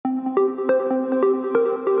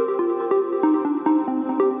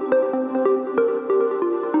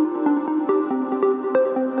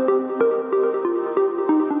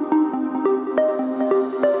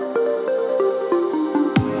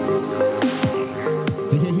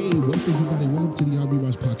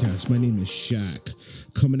My name is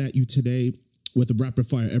Shaq, coming at you today with a rapid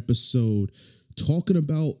fire episode talking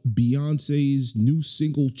about Beyonce's new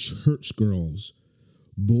single, Church Girls.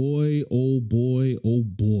 Boy, oh boy, oh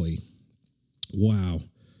boy. Wow.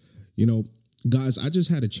 You know, guys, I just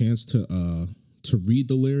had a chance to read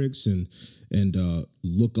the lyrics and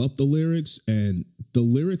look up the lyrics, and the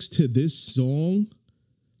lyrics to this song,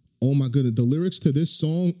 oh my goodness, the lyrics to this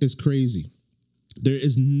song is crazy. There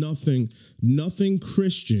is nothing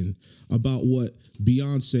Christian about what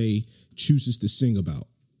Beyonce chooses to sing about.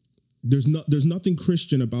 There's nothing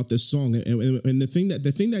Christian about this song, and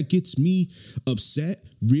the thing that gets me upset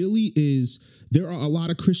really is there are a lot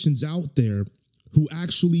of Christians out there who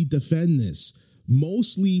actually defend this.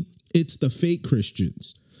 Mostly, it's the fake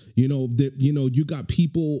Christians. You got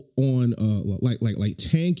people on like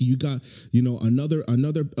Tank. You got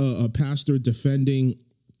another pastor defending.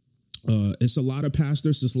 It's a lot of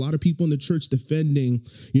pastors. There's a lot of people in the church defending,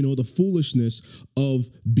 the foolishness of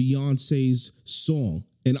Beyonce's song.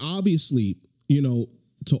 And obviously,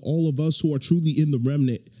 to all of us who are truly in the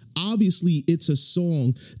remnant, obviously it's a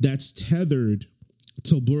song that's tethered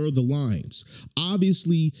to blur the lines.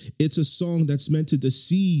 Obviously, it's a song that's meant to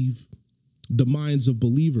deceive the minds of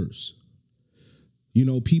believers.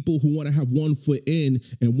 People who want to have one foot in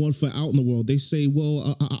and one foot out in the world. They say,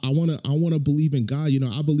 well, I want to believe in God.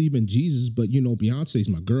 I believe in Jesus, but Beyonce's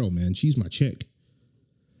my girl, man. She's my chick.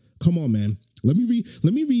 Come on, man. Let me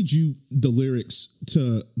read you the lyrics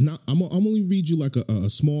to I'm only read you like a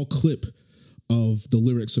small clip of the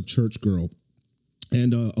lyrics of Church Girl.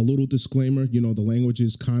 And a little disclaimer, the language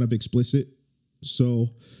is kind of explicit. So,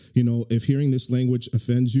 if hearing this language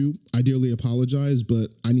offends you, I dearly apologize, but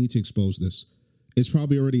I need to expose this. It's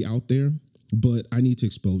probably already out there, but I need to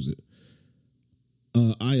expose it.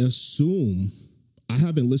 I assume I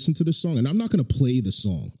haven't listened to the song, and I'm not going to play the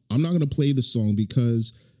song. I'm not going to play the song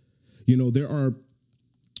because, there are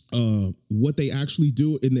what they actually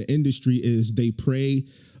do in the industry is they pray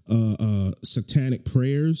satanic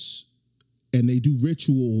prayers, and they do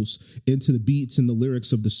rituals into the beats and the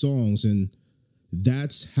lyrics of the songs. And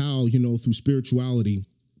that's how, through spirituality,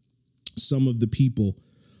 some of the people,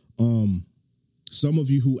 some of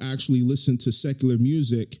you who actually listen to secular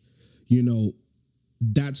music,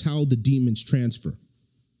 that's how the demons transfer.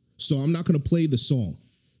 So I'm not going to play the song.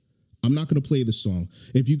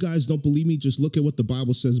 If you guys don't believe me, just look at what the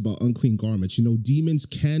Bible says about unclean garments. Demons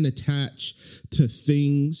can attach to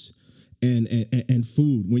things and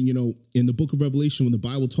food. When, in the book of Revelation, when the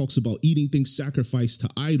Bible talks about eating things sacrificed to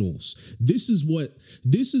idols, this is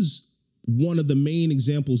one of the main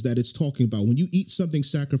examples that it's talking about. When you eat something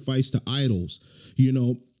sacrificed to idols,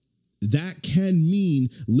 that can mean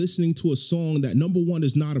listening to a song that, number one,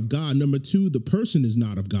 is not of God. Number two, the person is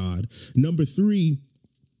not of God. Number three,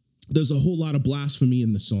 there's a whole lot of blasphemy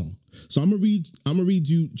in the song. So I'm gonna read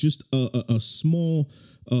you just a small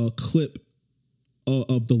clip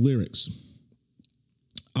of the lyrics.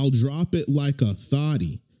 I'll drop it like a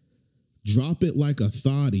thotty. Drop it like a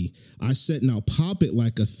thotty. I said, now pop it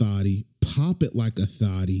like a thotty. Pop it like a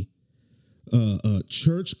thotty.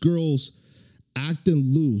 Church girls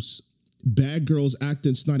acting loose. Bad girls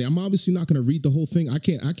acting snotty. I'm obviously not going to read the whole thing. I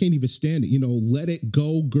can't even stand it. Let it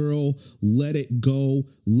go, girl. Let it go.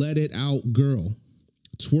 Let it out, girl.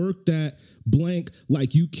 Twerk that blank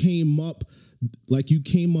like you came up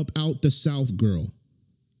out the South, girl.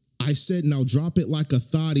 I said, now drop it like a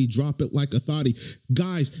thotty. Drop it like a thotty.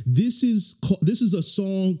 Guys, this is a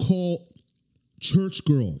song called Church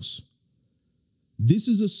Girls. This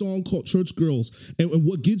is a song called Church Girls. And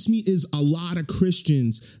what gets me is a lot of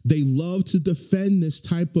Christians, they love to defend this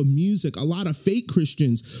type of music. A lot of fake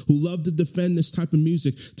Christians who love to defend this type of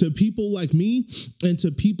music. To people like me and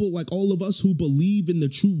to people like all of us who believe in the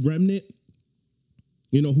true remnant,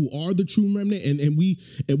 who are the true remnant, and we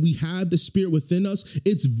have the Spirit within us,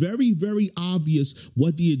 it's very, very obvious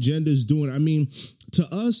what the agenda is doing. I mean, to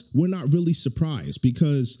us, we're not really surprised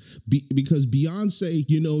because Beyonce,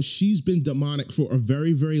 she's been demonic for a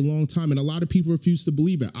very, very long time, and a lot of people refuse to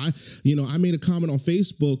believe it. I made a comment on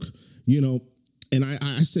Facebook, and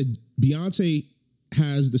I said Beyonce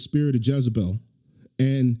has the spirit of Jezebel,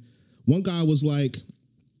 and one guy was like,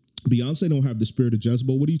 Beyonce don't have the spirit of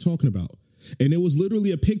Jezebel. What are you talking about? And it was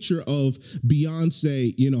literally a picture of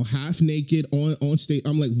Beyonce, half naked on stage.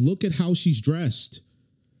 I'm like, look at how she's dressed.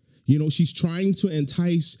 She's trying to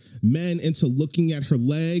entice men into looking at her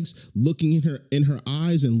legs, looking in her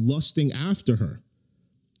eyes, and lusting after her.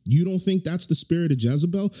 You don't think that's the spirit of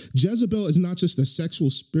Jezebel? Jezebel is not just a sexual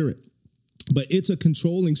spirit, but it's a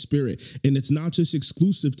controlling spirit. And it's not just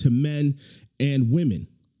exclusive to men and women.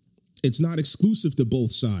 It's not exclusive to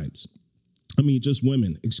both sides. Just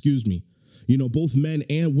women, excuse me. Both men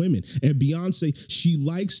and women. And Beyonce, she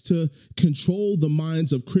likes to control the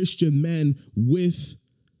minds of Christian men with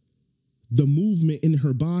the movement in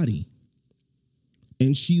her body.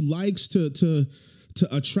 And she likes to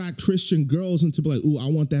attract Christian girls and to be like, ooh, I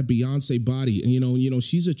want that Beyonce body. And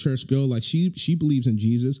she's a church girl. Like she believes in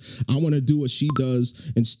Jesus. I want to do what she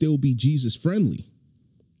does and still be Jesus friendly.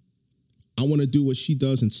 I want to do what she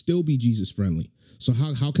does and still be Jesus friendly. So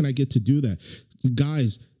how can I get to do that?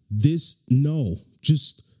 Guys, no.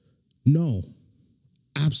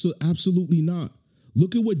 Absolutely not.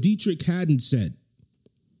 Look at what Dietrich Haddon said.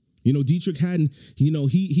 Dietrich Haddon,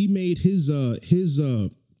 he made his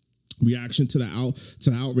reaction to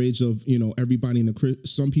the outrage of, everybody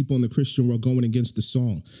some people in the Christian world going against the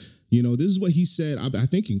song. This is what he said, I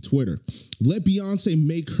think in Twitter. Let Beyonce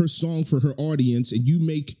make her song for her audience and you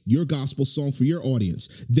make your gospel song for your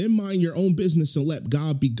audience. Then mind your own business and let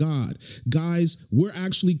God be God. Guys, we're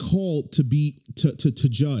actually called to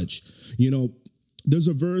judge. There's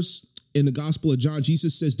a verse in the Gospel of John.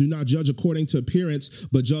 Jesus says, do not judge according to appearance,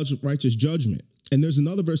 but judge righteous judgment. And there's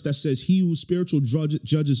another verse that says, he who is spiritual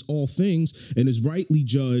judges all things and is rightly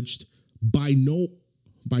judged by no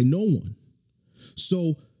one.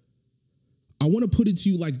 So I want to put it to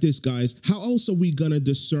you like this, guys. How else are we going to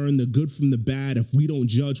discern the good from the bad if we don't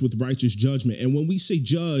judge with righteous judgment? And when we say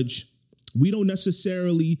judge,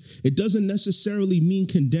 it doesn't necessarily mean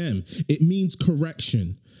condemn. It means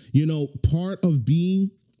correction. Part of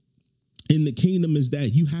being in the kingdom is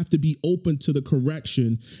that you have to be open to the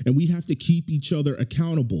correction and we have to keep each other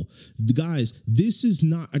accountable. Guys, this is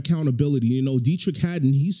not accountability. Dietrich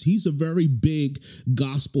Haddon, he's a very big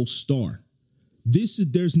gospel star.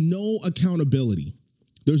 There's no accountability.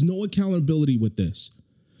 There's no accountability with this.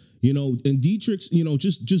 And Dietrich's,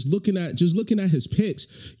 just looking at his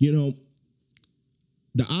picks, the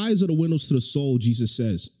eyes are the windows to the soul, Jesus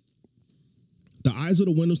says. The eyes are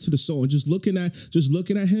the windows to the soul. And just looking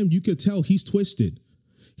at him, you could tell he's twisted.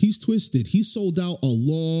 He's twisted. He sold out a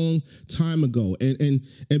long time ago. And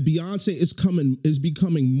Beyonce is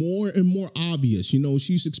becoming more and more obvious.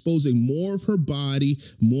 She's exposing more of her body,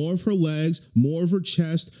 more of her legs, more of her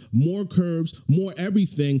chest, more curves, more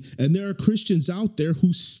everything. And there are Christians out there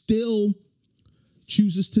who still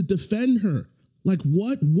chooses to defend her. Like,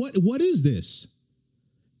 what is this?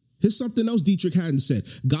 Here's something else Dietrich Haddon said.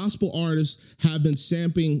 Gospel artists have been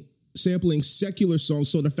sampling secular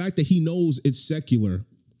songs. So the fact that he knows it's secular,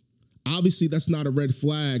 obviously that's not a red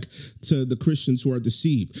flag to the Christians who are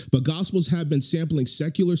deceived. But gospels have been sampling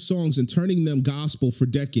secular songs and turning them gospel for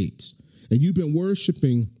decades. And you've been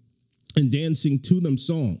worshiping and dancing to them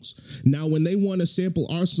songs. Now, when they want to sample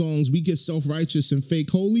our songs, we get self-righteous and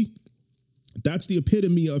fake holy. That's the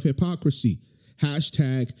epitome of hypocrisy.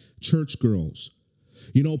 Hashtag church girls.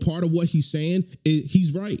 Part of what he's saying is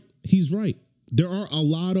he's right. He's right. There are a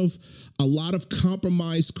lot of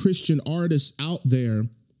compromised Christian artists out there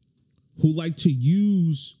who like to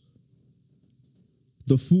use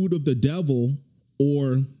the food of the devil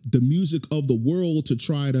or the music of the world to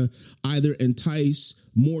try to either entice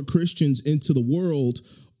more Christians into the world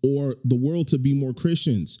or the world to be more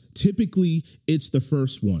Christians. Typically, it's the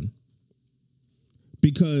first one.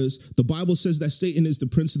 Because the Bible says that Satan is the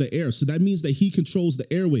prince of the air. So that means that he controls the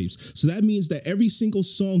airwaves. So that means that every single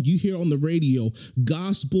song you hear on the radio,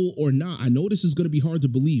 gospel or not, I know this is going to be hard to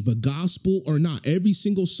believe, but gospel or not, every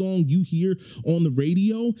single song you hear on the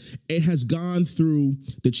radio, it has gone through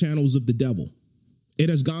the channels of the devil. It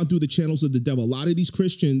has gone through the channels of the devil. A lot of these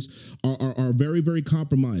Christians are very, very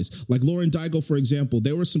compromised. Like Lauren Daigle, for example,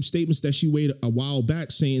 there were some statements that she made a while back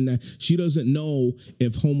saying that she doesn't know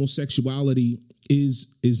if homosexuality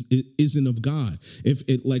isn't of God. If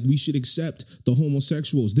it we should accept the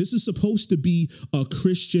homosexuals. This is supposed to be a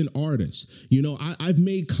Christian artist. I've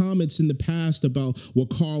made comments in the past about what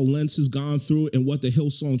Carl Lentz has gone through and what the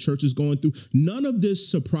Hillsong Church is going through. None of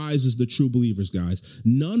this surprises the true believers, guys.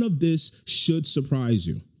 None of this should surprise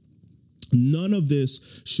you. None of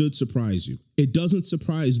this should surprise you. It doesn't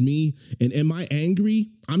surprise me. And am I angry?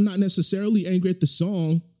 I'm not necessarily angry at the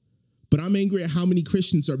song. But I'm angry at how many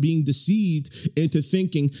Christians are being deceived into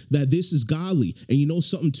thinking that this is godly. And you know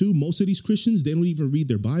something too? Most of these Christians, they don't even read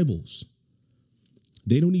their Bibles.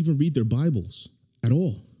 They don't even read their Bibles at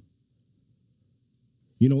all.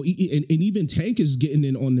 And even Tank is getting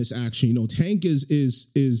in on this action. Tank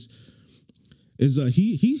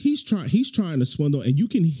he's trying to swindle, and you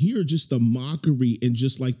can hear just the mockery and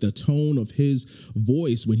just like the tone of his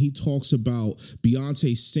voice when he talks about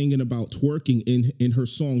Beyonce singing about twerking in her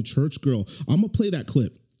song Church Girl. I'm gonna play that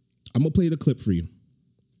clip. I'm gonna play the clip for you.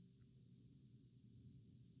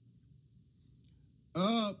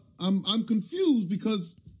 I'm I'm confused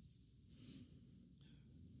because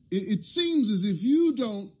it seems as if you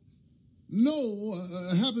don't know,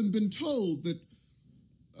 haven't been told that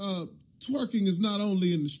twerking is not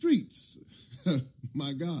only in the streets.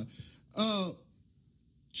 My God.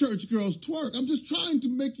 Church girls twerk. I'm just trying to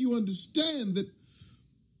make you understand that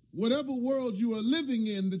whatever world you are living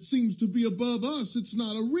in that seems to be above us, it's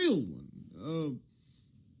not a real one.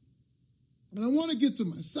 And I want to get to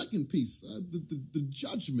my second piece, the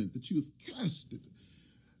judgment that you have casted,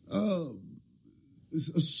 is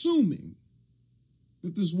assuming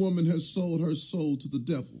that this woman has sold her soul to the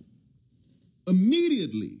devil,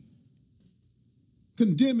 immediately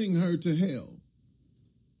condemning her to hell.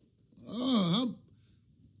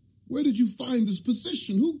 Where did you find this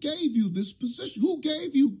position? Who gave you this position? Who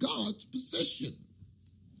gave you God's position?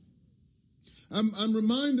 I'm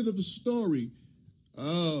reminded of a story.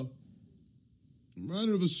 Of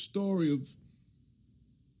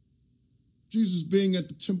Jesus being at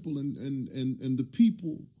the temple and the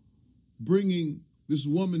people bringing this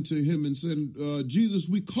woman to him and saying, Jesus,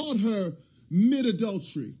 we caught her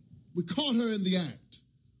mid-adultery. We caught her in the act.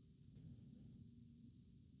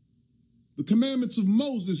 The commandments of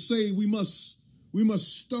Moses say we must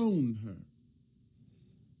stone her.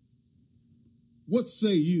 What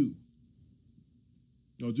say you?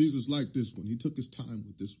 No, Jesus liked this one. He took his time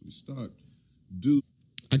with this one.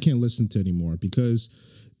 I can't listen to anymore because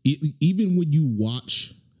even when you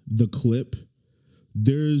watch the clip,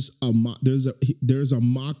 there's a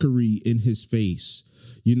mockery in his face.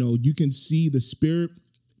 You know, you can see the spirit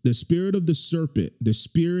of the serpent, the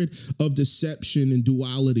spirit of deception and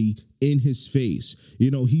duality in his face. You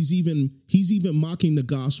know, he's even mocking the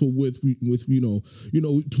gospel with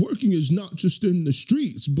twerking is not just in the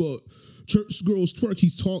streets, but church girls twerk.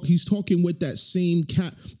 He's talking with that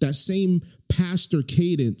same pastor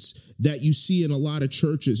cadence that you see in a lot of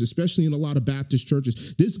churches, especially in a lot of Baptist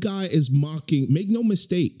churches. This guy is mocking, make no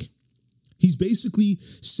mistake. He's basically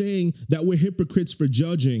saying that we're hypocrites for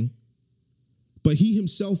judging, but he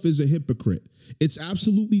himself is a hypocrite. It's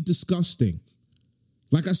absolutely disgusting.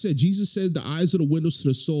 Like I said, Jesus said the eyes are the windows to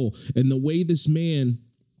the soul. And the way this man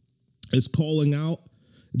is calling out,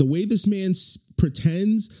 the way this man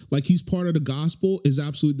pretends like he's part of the gospel is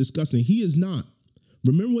absolutely disgusting. He is not.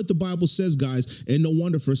 Remember what the Bible says, guys, and no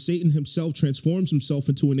wonder, for Satan himself transforms himself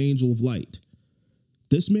into an angel of light.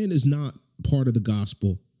 This man is not part of the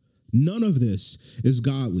gospel. None of this is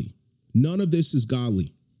godly. None of this is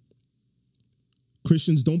godly.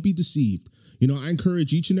 Christians, don't be deceived. You know, I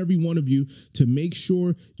encourage each and every one of you to make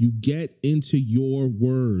sure you get into your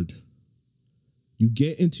word. You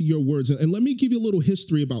get into your words. And let me give you a little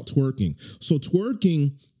history about twerking. So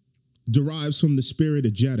twerking derives from the spirit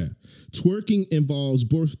of Jeddah. Twerking involves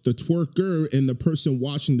both the twerker and the person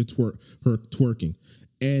watching the twerking.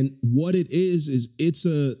 And what it is it's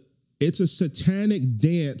a satanic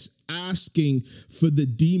dance asking for the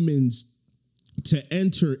demons to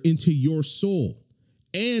enter into your soul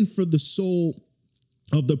and for the soul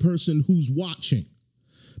of the person who's watching,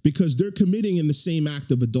 because they're committing in the same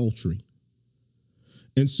act of adultery.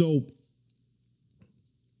 And so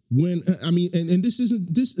and this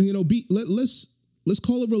isn't this, you know, let's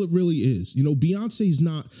call it what it really is. You know, Beyonce is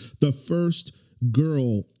not the first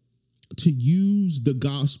girl to use the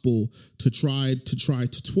gospel to try to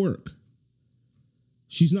twerk.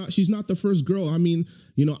 She's not the first girl. I mean,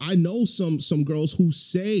 you know, I know some girls who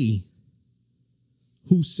say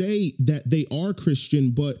that they are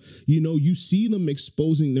Christian, but, you know, you see them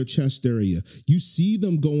exposing their chest area. You see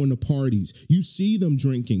them going to parties. You see them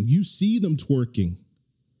drinking. You see them twerking.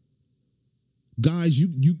 Guys,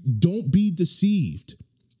 you don't be deceived.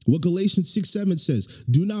 What Galatians 6:7 says,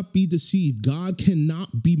 do not be deceived. God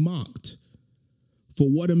cannot be mocked. For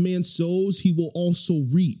what a man sows, he will also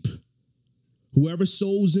reap. Whoever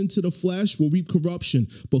sows into the flesh will reap corruption,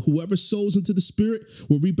 but whoever sows into the spirit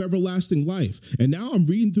will reap everlasting life. And now I'm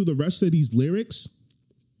reading through the rest of these lyrics.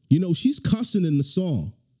 You know, she's cussing in the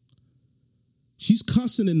song. She's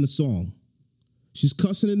cussing in the song. She's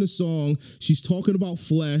talking about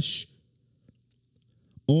flesh.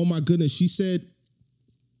 Oh my goodness. She said,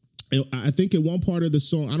 I think in one part of the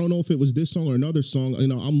song, I don't know if it was this song or another song, you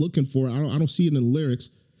know, I'm looking for it. I don't see it in the lyrics.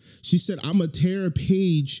 She said, I'm going to tear a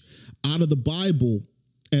page out of the Bible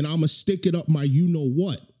and I'm going to stick it up my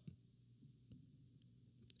you-know-what.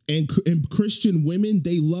 And Christian women,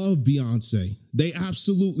 they love Beyonce. They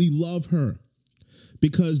absolutely love her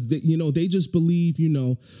because, they just believe,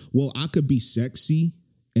 well, I could be sexy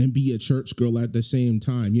and be a church girl at the same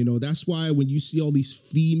time. You know, that's why when you see all these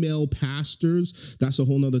female pastors, that's a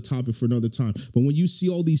whole nother topic for another time. But when you see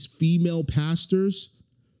all these female pastors,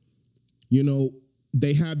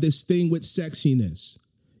 they have this thing with sexiness.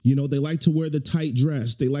 You know, they like to wear the tight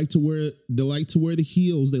dress. They like to wear the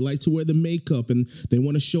heels. They like to wear the makeup, and they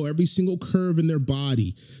want to show every single curve in their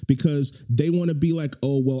body because they want to be like,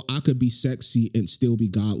 oh, well, I could be sexy and still be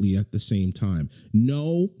godly at the same time.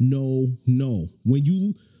 No, no, no.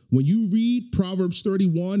 When you read Proverbs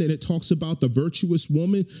 31 and it talks about the virtuous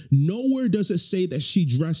woman, nowhere does it say that she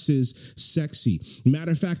dresses sexy.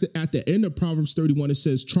 Matter of fact, at the end of Proverbs 31, it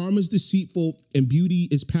says, charm is deceitful and beauty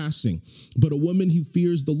is passing, but a woman who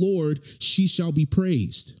fears the Lord, she shall be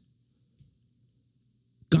praised.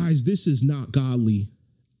 Guys, this is not godly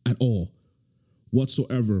at all,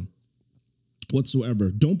 whatsoever.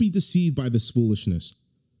 Don't be deceived by this foolishness.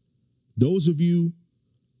 Those of you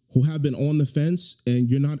who have been on the fence and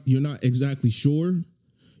you're not exactly sure,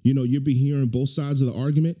 you know, you'll be hearing both sides of the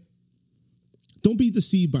argument. Don't be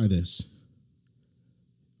deceived by this.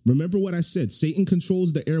 Remember what I said, Satan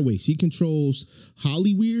controls the airways. He controls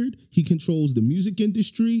Hollywood. He controls the music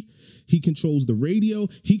industry. He controls the radio.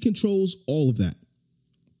 He controls all of that.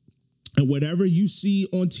 And whatever you see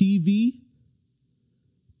on TV,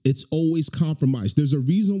 it's always compromised. There's a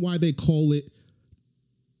reason why they call it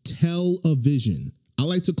television. I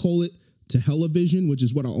like to call it television, which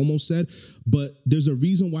is what I almost said, but there's a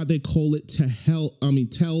reason why they call it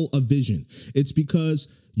television. It's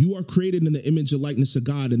because you are created in the image and likeness of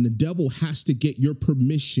God, and the devil has to get your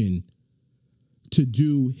permission to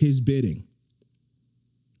do his bidding.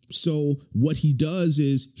 So what he does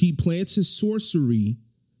is he plants his sorcery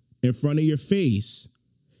in front of your face,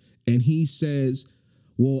 and he says,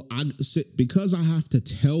 well, because I have to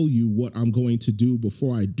tell you what I'm going to do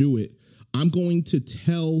before I do it, I'm going to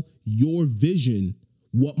tell your vision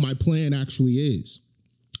what my plan actually is.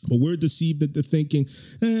 But we're deceived into thinking,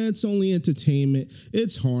 it's only entertainment.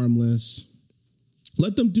 It's harmless.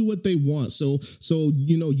 Let them do what they want. So,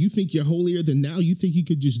 you know, you think you're holier than now. You think you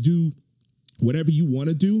could just do whatever you want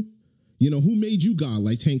to do. You know, who made you God?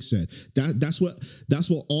 Like Tank said, that's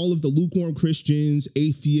what all of the lukewarm Christians,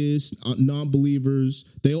 atheists,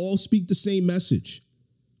 non-believers, they all speak the same message.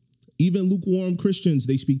 Even lukewarm Christians,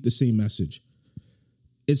 they speak the same message.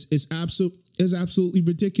 It's absolutely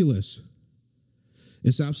ridiculous.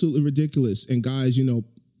 It's absolutely ridiculous. And guys, you know,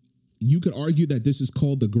 you could argue that this is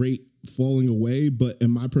called the great falling away, but in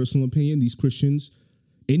my personal opinion, these Christians,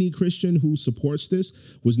 any Christian who supports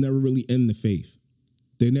this was never really in the faith.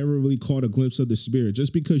 They never really caught a glimpse of the Spirit.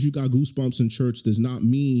 Just because you got goosebumps in church does not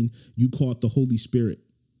mean you caught the Holy Spirit,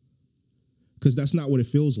 because that's not what it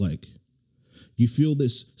feels like. You feel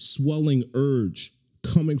this swelling urge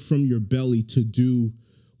coming from your belly to do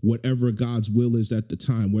whatever God's will is at the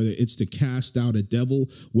time, whether it's to cast out a devil,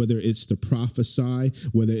 whether it's to prophesy,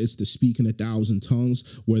 whether it's to speak in 1,000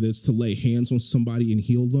 tongues, whether it's to lay hands on somebody and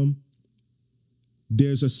heal them.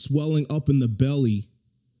 There's a swelling up in the belly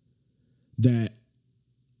that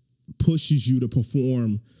pushes you to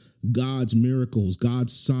perform God's miracles,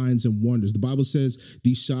 God's signs and wonders. The Bible says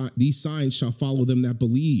these signs shall follow them that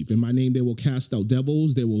believe. In my name, they will cast out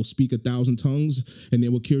devils. They will speak 1,000 tongues, and they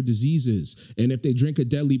will cure diseases. And if they drink a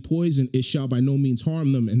deadly poison, it shall by no means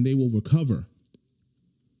harm them, and they will recover.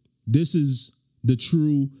 This is the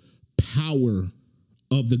true power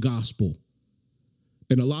of the gospel.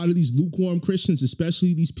 And a lot of these lukewarm Christians,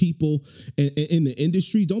 especially these people in the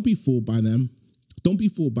industry, don't be fooled by them. Don't be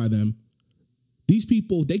fooled by them. These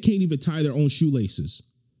people, they can't even tie their own shoelaces.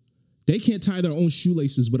 They can't tie their own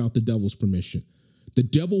shoelaces without the devil's permission. The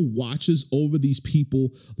devil watches over these people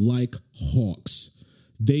like hawks.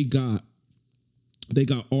 They got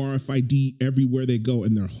RFID everywhere they go,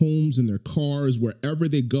 in their homes, in their cars, wherever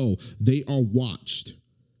they go, they are watched.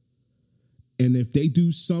 And if they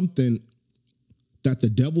do something that the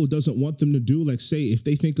devil doesn't want them to do, like say if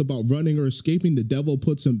they think about running or escaping, the devil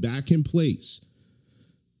puts them back in place.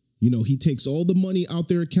 You know, he takes all the money out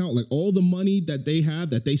their account, like all the money that they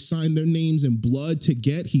have, that they signed their names in blood to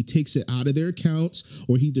get, he takes it out of their accounts,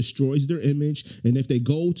 or he destroys their image. And if they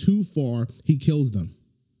go too far, he kills them.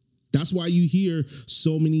 That's why you hear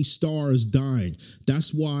so many stars dying.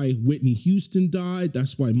 That's why Whitney Houston died.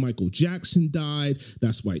 That's why Michael Jackson died.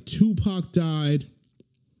 That's why Tupac died.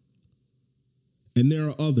 And there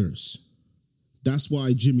are others. That's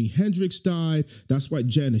why Jimi Hendrix died. That's why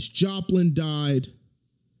Janis Joplin died.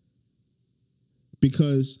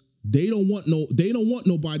 Because they don't want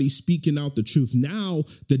nobody speaking out the truth. Now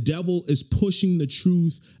the devil is pushing the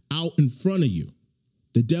truth out in front of you.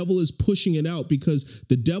 The devil is pushing it out because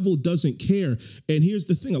the devil doesn't care. And here's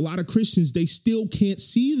the thing. A lot of Christians, they still can't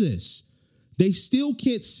see this. They still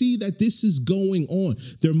can't see that this is going on.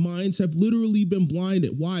 Their minds have literally been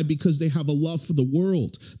blinded. Why? Because they have a love for the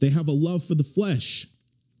world. They have a love for the flesh.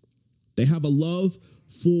 They have a love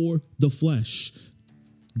for the flesh.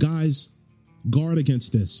 Guys, guard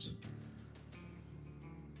against this.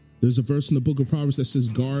 There's a verse in the book of Proverbs that says,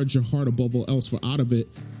 guard your heart above all else, for out of it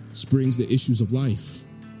springs the issues of life.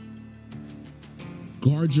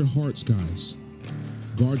 Guard your hearts, guys.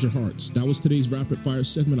 Guard your hearts. That was today's Rapid Fire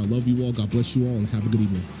segment. I love you all. God bless you all, and have a good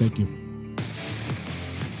evening. Thank you.